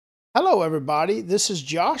Hello everybody, this is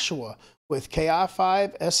Joshua with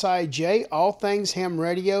KI5SIJ, all things ham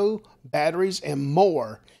radio, batteries, and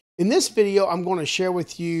more. In this video, I'm going to share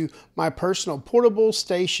with you my personal portable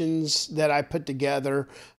stations that I put together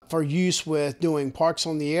for use with doing parks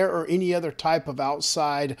on the air or any other type of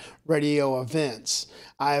outside radio events.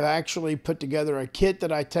 I've actually put together a kit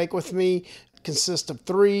that I take with me. Consists of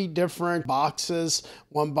 3 different boxes,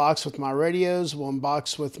 1 box with my radios, 1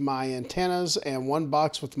 box with my antennas, and 1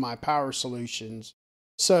 box with my power solutions.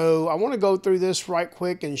 So I want to go through this right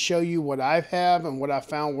quick and show you what I have and what I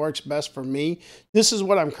found works best for me. This is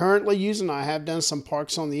what I'm currently using. I have done some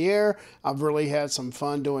parks on the air. I've really had some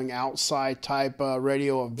fun doing outside type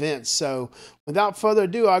radio events. So without further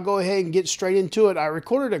ado, I'll go ahead and get straight into it. I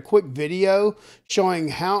recorded a quick video showing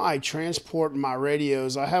how I transport my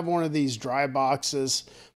radios. I have one of these dry boxes.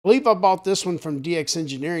 I believe I bought this one from DX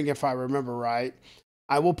Engineering if I remember right.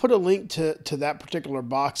 I will put a link to that particular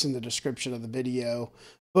box in the description of the video,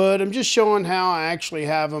 but I'm just showing how I actually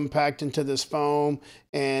have them packed into this foam,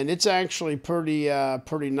 and it's actually pretty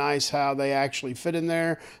nice how they actually fit in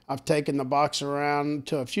there. I've taken the box around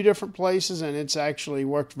to a few different places, and it's actually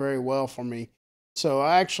worked very well for me. So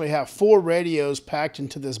I actually have 4 radios packed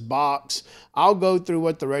into this box. I'll go through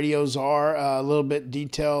what the radios are a little bit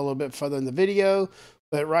detail a little bit further in the video.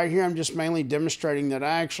 But right here, I'm just mainly demonstrating that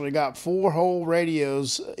I actually got 4 whole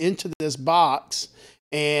radios into this box,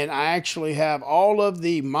 and I actually have all of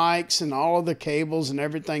the mics and all of the cables and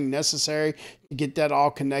everything necessary to get that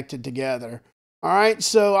all connected together. All right,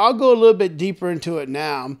 so I'll go a little bit deeper into it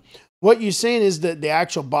now. What you're seeing is that the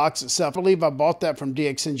actual box itself. I believe I bought that from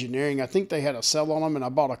DX Engineering. I think they had a sale on them, and I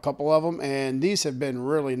bought a couple of them, and these have been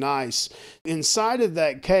really nice. Inside of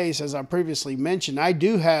that case, as I previously mentioned, I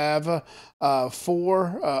do have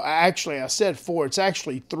 4. Actually, I said 4. It's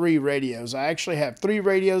actually 3 radios. I actually have 3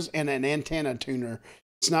 radios and an antenna tuner.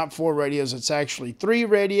 It's not 4 radios. It's actually 3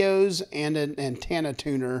 radios and an antenna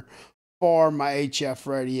tuner for my HF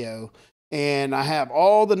radio. And I have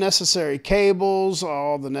all the necessary cables,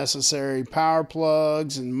 all the necessary power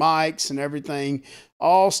plugs and mics and everything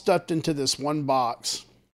all stuffed into this one box.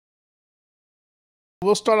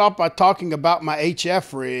 We'll start off by talking about my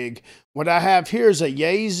HF rig. What I have here is a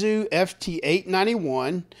Yaesu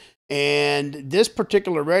FT891, and this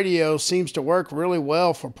particular radio seems to work really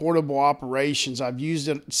well for portable operations. I've used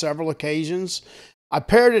it on several occasions. I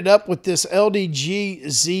paired it up with this LDG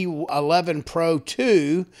Z11 Pro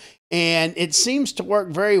 2, and it seems to work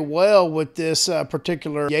very well with this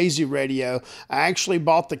particular Yaesu radio. I actually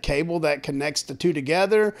bought the cable that connects the two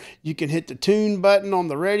together. You can hit the tune button on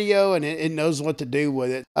the radio, and it knows what to do with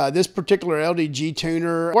it. This particular LDG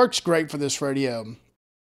tuner works great for this radio.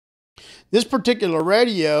 This particular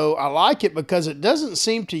radio, I like it because it doesn't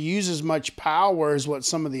seem to use as much power as what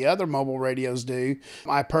some of the other mobile radios do.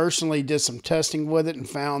 I personally did some testing with it and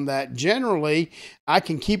found that generally I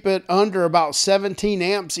can keep it under about 17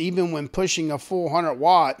 amps even when pushing a full 100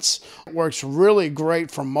 watts. It works really great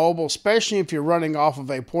for mobile, especially if you're running off of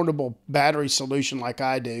a portable battery solution like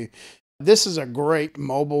I do. This is a great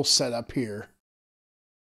mobile setup here.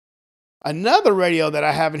 Another radio that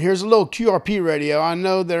I have in here is a little QRP radio. I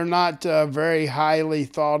know they're not very highly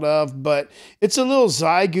thought of, but it's a little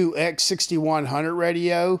Xiegu X6100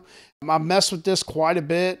 radio. I mess with this quite a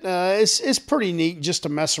bit. It's pretty neat just to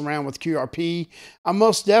mess around with QRP. I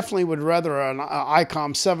most definitely would rather an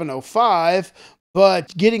ICOM 705,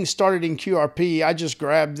 but getting started in QRP, I just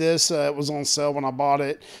grabbed this. It was on sale when I bought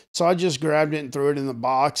it, so I just grabbed it and threw it in the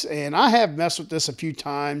box. And I have messed with this a few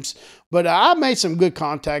times, but I made some good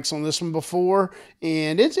contacts on this one before,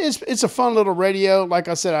 and it's a fun little radio. Like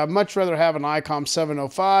I said, I'd much rather have an ICOM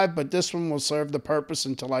 705, but this one will serve the purpose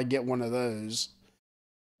until I get one of those.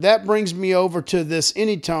 That brings me over to this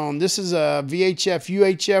Anytone. This is a VHF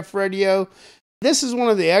UHF radio. This is one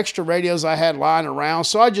of the extra radios I had lying around,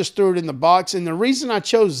 so I just threw it in the box. And the reason I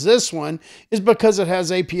chose this one is because it has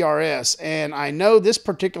APRS. And I know this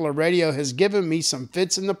particular radio has given me some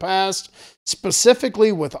fits in the past,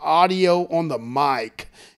 specifically with audio on the mic.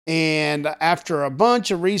 And after a bunch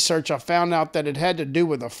of research, I found out that it had to do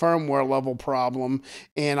with a firmware level problem.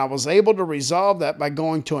 And I was able to resolve that by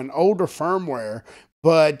going to an older firmware.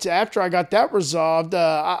 But after I got that resolved,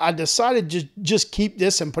 I decided to just keep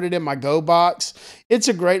this and put it in my Go box. It's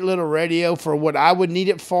a great little radio for what I would need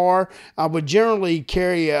it for. I would generally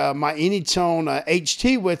carry my Anytone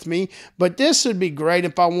HT with me, but this would be great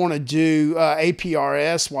if I want to do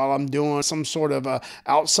APRS while I'm doing some sort of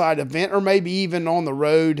outside event, or maybe even on the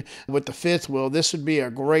road with the fifth wheel. This would be a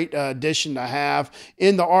great addition to have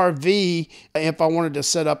in the RV if I wanted to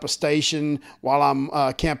set up a station while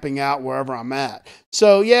I'm camping out wherever I'm at.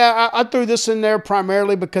 So yeah, I threw this in there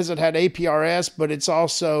primarily because it had APRS, but it's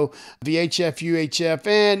also VHF UHF,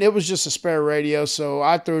 and it was just a spare radio, so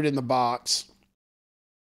I threw it in the box.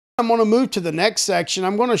 I'm going to move to the next section.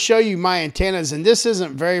 I'm going to show you my antennas, and this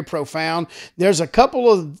isn't very profound. There's a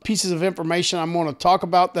couple of pieces of information I'm going to talk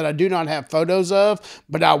about that I do not have photos of,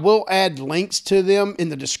 but I will add links to them in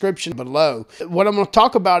the description below. What I'm going to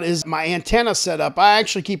talk about is my antenna setup. I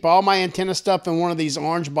actually keep all my antenna stuff in one of these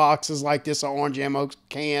orange boxes like this, an orange ammo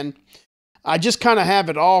can. I just kind of have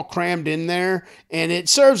it all crammed in there, and it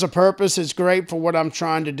serves a purpose. It's great for what I'm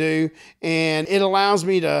trying to do, and it allows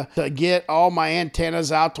me to get all my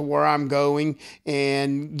antennas out to where I'm going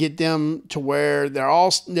and get them to where they're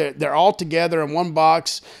all together in one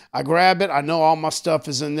box. I grab it, I know all my stuff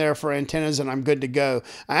is in there for antennas, and I'm good to go.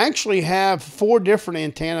 I actually have 4 different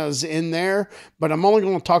antennas in there, but I'm only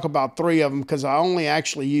going to talk about 3 of them because I only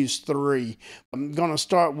actually use 3. I'm going to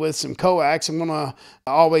start with some coax. I'm going to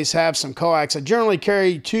always have some coax. I generally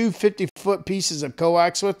carry 2 50-foot pieces of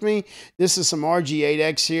coax with me. This is some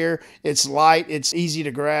RG8X here. It's light, it's easy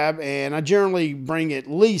to grab, and I generally bring at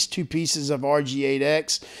least 2 pieces of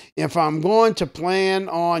RG8X. If I'm going to plan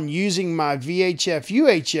on using my VHF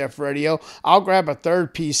UHF radio, I'll grab a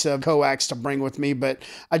 3rd piece of coax to bring with me, but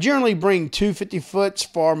I generally bring 2 50-foots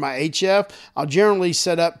for my HF. I'll generally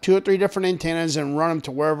set up 2 or 3 different antennas and run them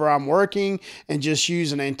to wherever I'm working and just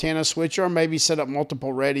use an antenna switcher, or maybe set up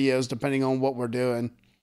multiple radios depending on what we're doing.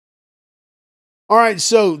 All right,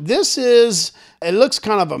 so it looks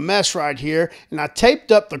kind of a mess right here, and I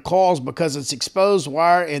taped up the coils because it's exposed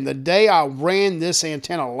wire, and the day I ran this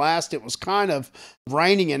antenna last, it was kind of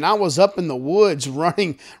raining, and I was up in the woods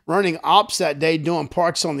running ops that day doing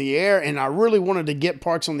Parks on the Air, and I really wanted to get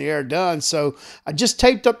Parks on the Air done, so I just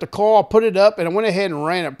taped up the coil, put it up, and I went ahead and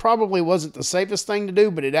ran it. Probably wasn't the safest thing to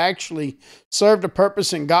do, but it actually served a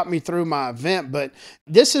purpose and got me through my event. But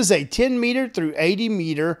this is a 10 meter through 80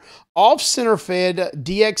 meter off-center fed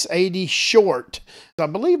DX80 short. I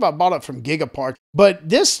believe I bought it from Gigaparts, but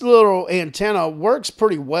this little antenna works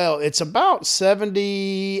pretty well. It's about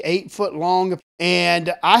 78 foot long,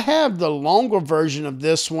 and I have the longer version of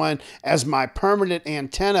this one as my permanent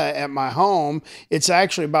antenna at my home. It's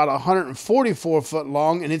actually about 144 foot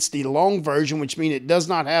long, and it's the long version, which means it does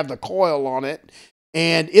not have the coil on it.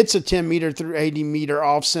 And it's a 10 meter through 80 meter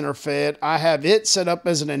off center fed. I have it set up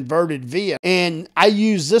as an inverted V, and I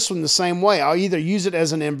use this one the same way. I'll either use it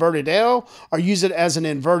as an inverted L or use it as an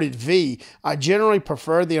inverted V. I generally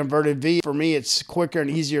prefer the inverted V. For me, it's quicker and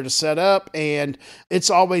easier to set up, and it's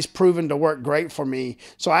always proven to work great for me.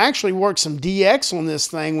 So I actually worked some DX on this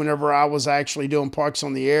thing whenever I was actually doing Parks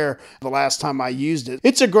on the Air the last time I used it.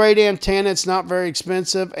 It's a great antenna. It's not very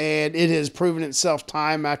expensive, and it has proven itself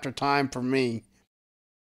time after time for me.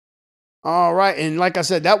 All right, and like I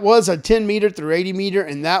said, that was a 10 meter through 80 meter,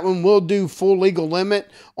 and that one will do full legal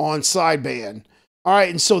limit on sideband. All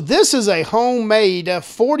right, and so this is a homemade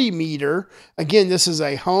 40 meter. Again, this is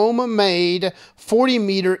a homemade 40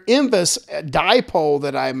 meter NVIS dipole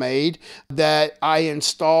that I made, that I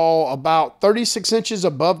install about 36 inches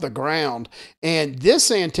above the ground. And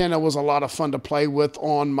this antenna was a lot of fun to play with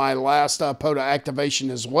on my last POTA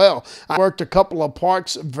activation as well. I worked a couple of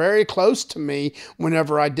parks very close to me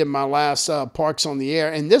whenever I did my last Parks on the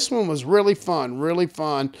Air, and this one was really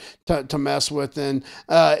fun to mess with. And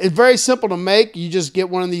it's very simple to make. You just get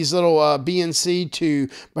one of these little BNC to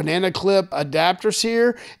banana clip adapters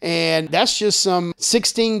here, and that's just some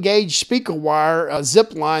 16 gauge speaker wire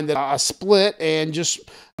zip line that I split and just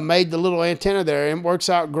made the little antenna there, and it works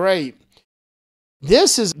out great.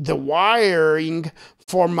 This is the wiring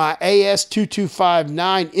for my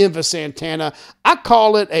AS2259 NVIS antenna. I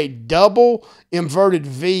call it a double inverted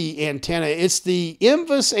V antenna. It's the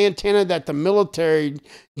NVIS antenna that the military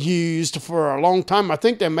used for a long time. I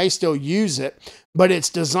think they may still use it, but it's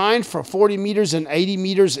designed for 40 meters and 80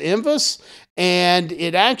 meters NVIS, and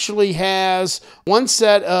it actually has one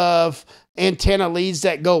set of antenna leads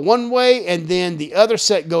that go one way, and then the other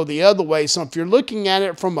set go the other way. So if you're looking at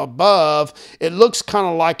it from above, it looks kind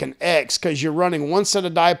of like an X, because you're running one set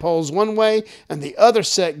of dipoles one way and the other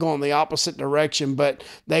set going the opposite direction. But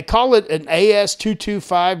they call it an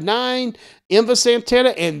AS2259 NVIS antenna,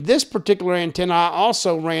 and this particular antenna I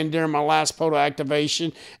also ran during my last photo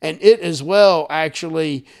activation, and it as well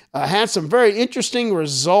actually had some very interesting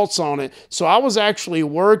results on it. So I was actually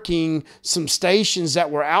working some stations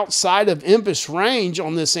that were outside of NVIS range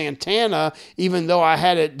on this antenna, even though I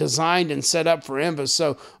had it designed and set up for NVIS.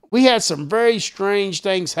 So we had some very strange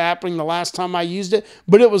things happening the last time I used it,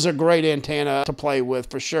 but it was a great antenna to play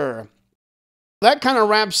with for sure. That kind of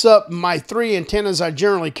wraps up my 3 antennas I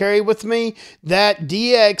generally carry with me. That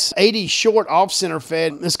DX80 short off-center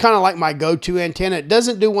fed is kind of like my go-to antenna. It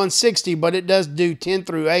doesn't do 160, but it does do 10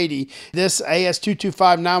 through 80. This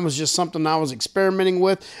AS2259 was just something I was experimenting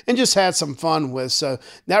with and just had some fun with. So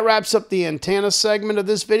that wraps up the antenna segment of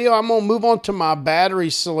this video. I'm going to move on to my battery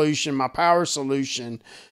solution, my power solution.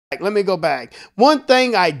 Let me go back. One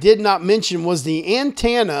thing I did not mention was the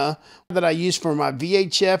antenna that I use for my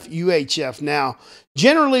VHF UHF. Now,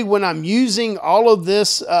 generally when I'm using all of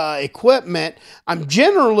this equipment, I'm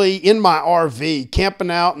generally in my RV,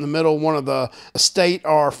 camping out in the middle of one of the state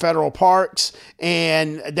or federal parks.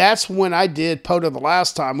 And that's when I did POTA the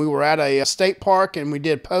last time. We were at a state park and we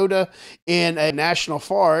did POTA in a national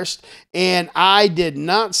forest. And I did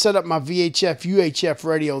not set up my VHF UHF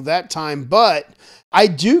radio that time, but I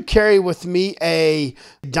do carry with me a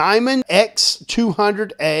Diamond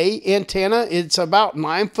X200A antenna. It's about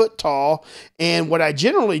 9 foot tall. And what I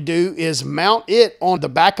generally do is mount it on the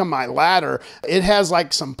back of my ladder. It has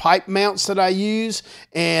like some pipe mounts that I use,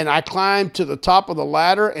 and I climb to the top of the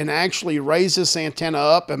ladder and actually raise this antenna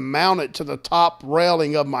up and mount it to the top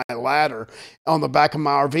railing of my ladder on the back of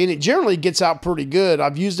my RV. And it generally gets out pretty good.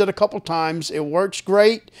 I've used it a couple times. It works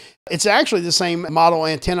great. It's actually the same model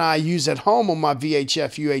antenna I use at home on my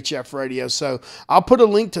VHF UHF radio. So I'll put a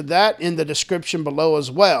link to that in the description below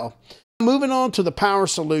as well. Moving on to the power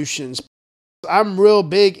solutions. I'm real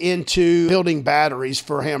big into building batteries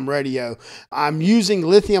for ham radio. I'm using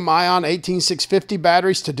lithium-ion 18650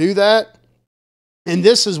 batteries to do that. And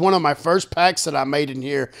this is one of my first packs that I made in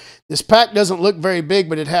here. This pack doesn't look very big,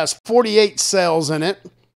 but it has 48 cells in it.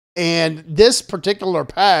 And this particular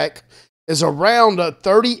pack is around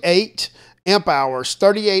 38 amp hours,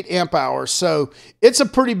 38 amp hours. So it's a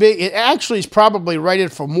pretty big, it actually is probably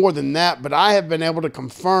rated for more than that, but I have been able to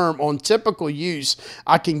confirm on typical use,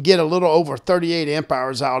 I can get a little over 38 amp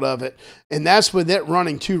hours out of it. And that's with it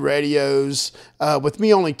running 2 radios, with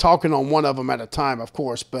me only talking on one of them at a time, of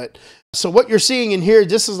course. But so what you're seeing in here,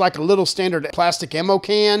 this is like a little standard plastic ammo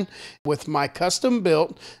can with my custom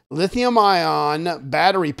built lithium ion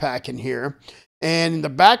battery pack in here. And in the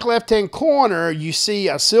back left-hand corner, you see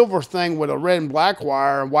a silver thing with a red and black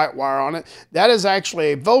wire and white wire on it. That is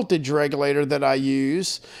actually a voltage regulator that I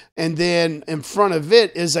use. And then in front of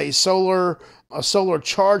it is a solar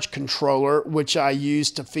charge controller, which I use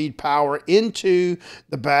to feed power into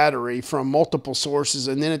the battery from multiple sources.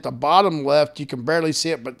 And then at the bottom left, you can barely see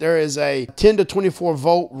it, but there is a 10 to 24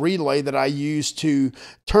 volt relay that I use to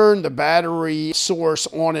turn the battery source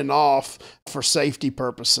on and off for safety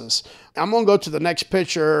purposes. I'm going to go to the next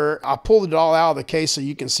picture. I'll pull it all out of the case so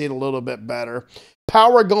you can see it a little bit better.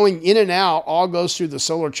 Power going in and out all goes through the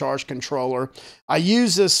solar charge controller. I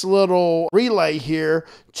use this little relay here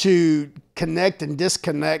to connect and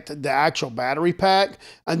disconnect the actual battery pack.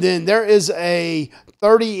 And then there is a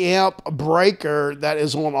 30 amp breaker that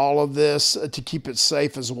is on all of this to keep it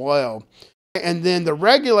safe as well. And then the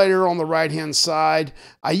regulator on the right-hand side,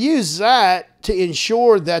 I use that to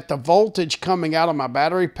ensure that the voltage coming out of my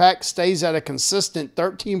battery pack stays at a consistent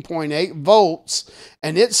 13.8 volts,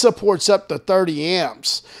 and it supports up to 30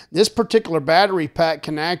 amps. This particular battery pack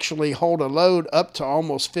can actually hold a load up to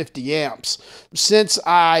almost 50 amps. Since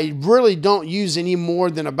I really don't use any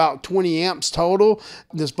more than about 20 amps total,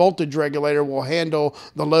 this voltage regulator will handle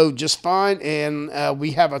the load just fine, and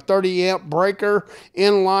we have a 30 amp breaker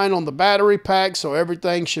in line on the battery pack, so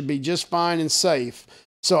everything should be just fine and safe.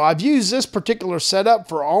 So I've used this particular setup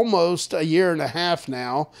for almost a year and a half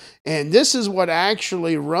now, and this is what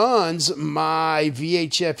actually runs my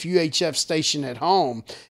VHF UHF station at home.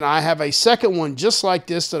 And I have a second one just like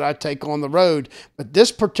this that I take on the road, but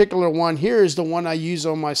this particular one here is the one I use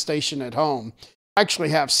on my station at home. I actually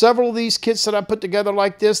have several of these kits that I put together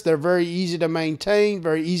like this. They're very easy to maintain,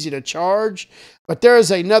 very easy to charge. But there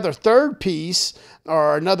is another third piece,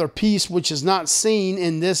 or another piece which is not seen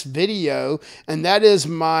in this video, and that is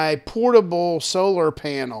my portable solar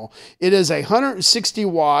panel. It is a 160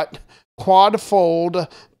 watt quad fold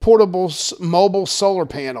portable mobile solar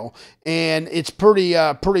panel, and it's pretty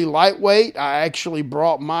lightweight. I actually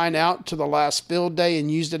brought mine out to the last field day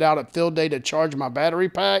and used it out at field day to charge my battery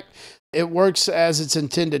pack. it works as it's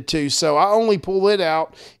intended to. So I only pull it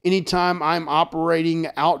out anytime I'm operating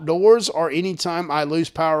outdoors or anytime I lose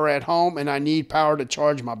power at home and I need power to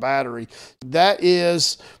charge my battery. That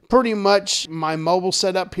is pretty much my mobile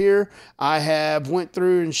setup here. I have went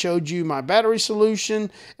through and showed you my battery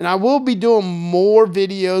solution, and I will be doing more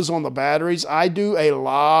videos on the batteries. I do a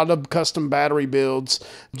lot of custom battery builds.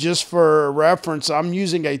 Just for reference, I'm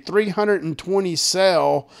using a 320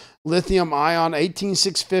 cell lithium ion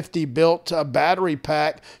 18650 built battery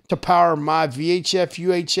pack to power my VHF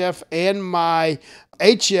UHF and my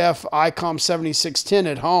HF ICOM 7610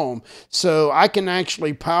 at home. So I can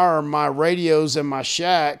actually power my radios in my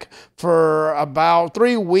shack for about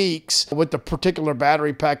 3 weeks with the particular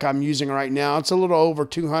battery pack I'm using right now. It's a little over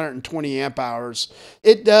 220 amp hours.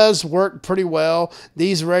 It does work pretty well.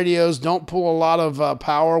 These radios don't pull a lot of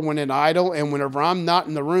power when in idle, and whenever I'm not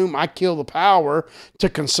in the room, I kill the power to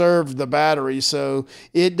conserve the battery. So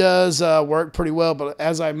it does work pretty well. But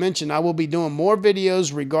as I mentioned, I will be doing more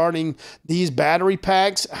videos regarding these battery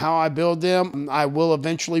packs, how I build them. I will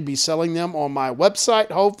eventually be selling them on my website,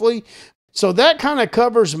 hopefully. So that kind of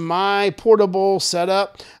covers my portable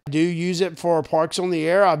setup. I do use it for parks on the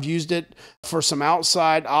air. I've used it for some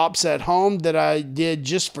outside ops at home that I did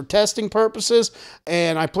just for testing purposes,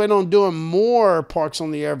 and I plan on doing more parks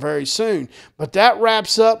on the air very soon. But that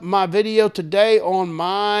wraps up my video today on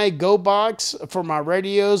my Go Box for my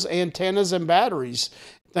radios, antennas, and batteries.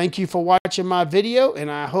 Thank you for watching my video, and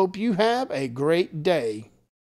I hope you have a great day.